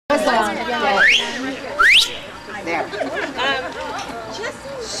There.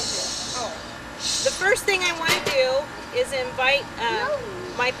 The first thing I want to do is invite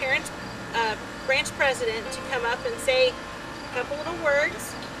my parents' branch president to come up and say a couple little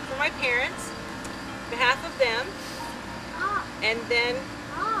words for my parents, on behalf of them, and then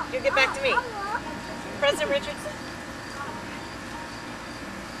you'll get back to me. President Richardson.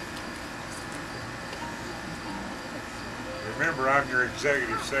 Remember, I'm your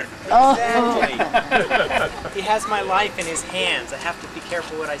executive secretary. Exactly. He has my life in his hands. I have to be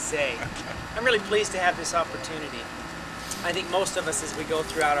careful what I say. I'm really pleased to have this opportunity. I think most of us, as we go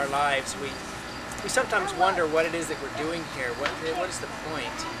throughout our lives, we sometimes wonder what it is that we're doing here. What is the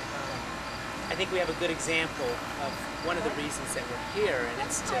point? I think we have a good example of one of the reasons that we're here, and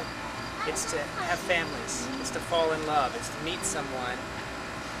it's to have families. It's to fall in love. It's to meet someone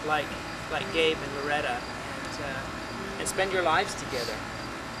like Gabe and Loretta, and spend your lives together.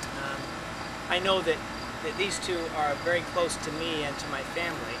 I know that these two are very close to me and to my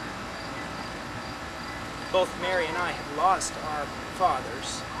family. Both Mary and I have lost our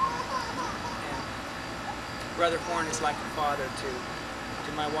fathers, and Brother Horn is like a father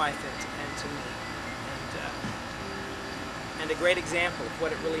to my wife and to me, and a great example of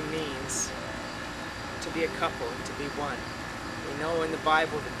what it really means to be a couple and to be one. We know in the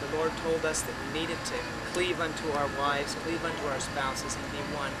Bible that the Lord told us that we needed to cleave unto our wives, cleave unto our spouses, and be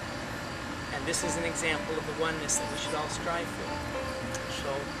one. And this is an example of the oneness that we should all strive for.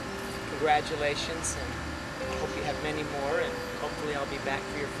 So, congratulations, and I hope you have many more, and hopefully I'll be back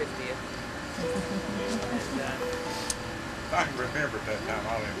for your 50th. And, I can remember that time.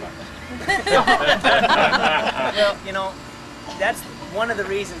 I'll invite you. well, you know, that's one of the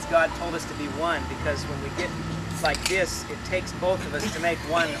reasons God told us to be one, because when we get like this, it takes both of us to make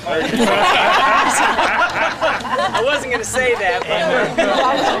one whole. I wasn't going to say that, but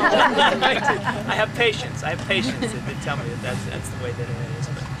I have patience. I have patience that tell me that that's the way that it is.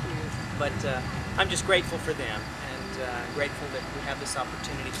 But I'm just grateful for them, and grateful that we have this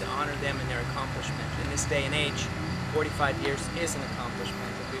opportunity to honor them and their accomplishment. In this day and age, 45 years is an accomplishment,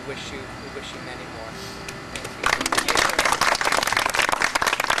 and we wish you many more. Thank you.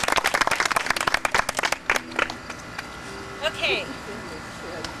 Okay.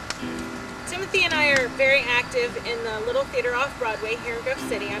 Timothy and I are very active in the Little Theater off Broadway here in Grove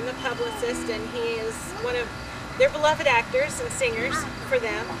City. I'm the publicist, and he is one of their beloved actors and singers for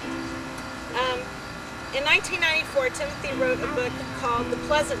them. In 1994, Timothy wrote a book called The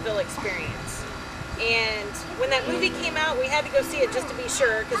Pleasantville Experience. And when that movie came out, we had to go see it just to be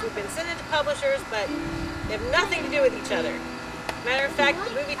sure, because we've been sending to publishers, but they have nothing to do with each other. Matter of fact,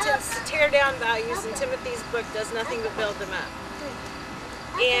 the movie tends to tear down values, and Timothy's book does nothing but build them up.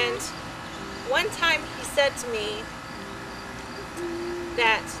 And one time he said to me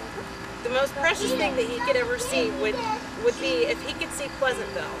that the most precious thing that he could ever see would be if he could see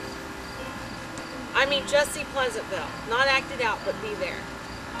Pleasantville. I mean, just see Pleasantville, not act it out, but be there.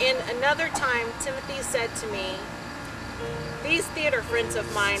 And another time, Timothy said to me, these theater friends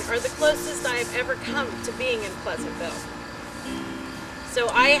of mine are the closest I have ever come to being in Pleasantville. So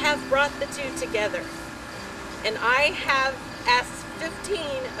I have brought the two together, and I have asked 15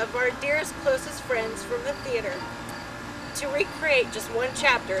 of our dearest, closest friends from the theater to recreate just one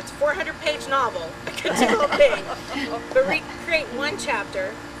chapter. It's a 400-page novel. I could do the whole thing, but recreate one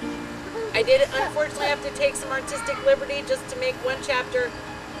chapter. I did, unfortunately, have to take some artistic liberty just to make one chapter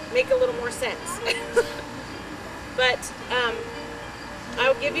make a little more sense. But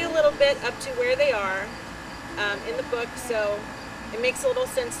I'll give you a little bit up to where they are in the book, so it makes a little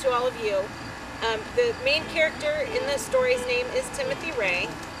sense to all of you. The main character in the story's name is Timothy Ray,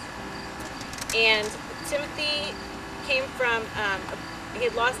 and Timothy came from, he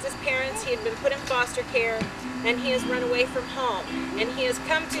had lost his parents, he had been put in foster care, and he has run away from home, and he has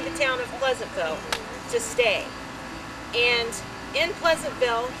come to the town of Pleasantville to stay. And in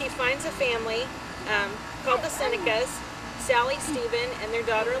Pleasantville, he finds a family called the Senecas, Sally, Stephen, and their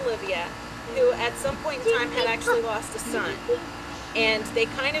daughter Olivia, who at some point in time had actually lost a son. And they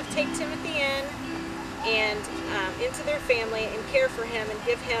kind of take Timothy in and into their family and care for him and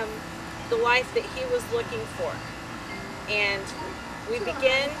give him the life that he was looking for. And we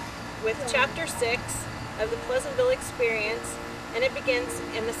begin with chapter 6 of the Pleasantville Experience, and it begins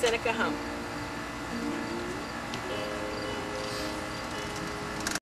in the Seneca home.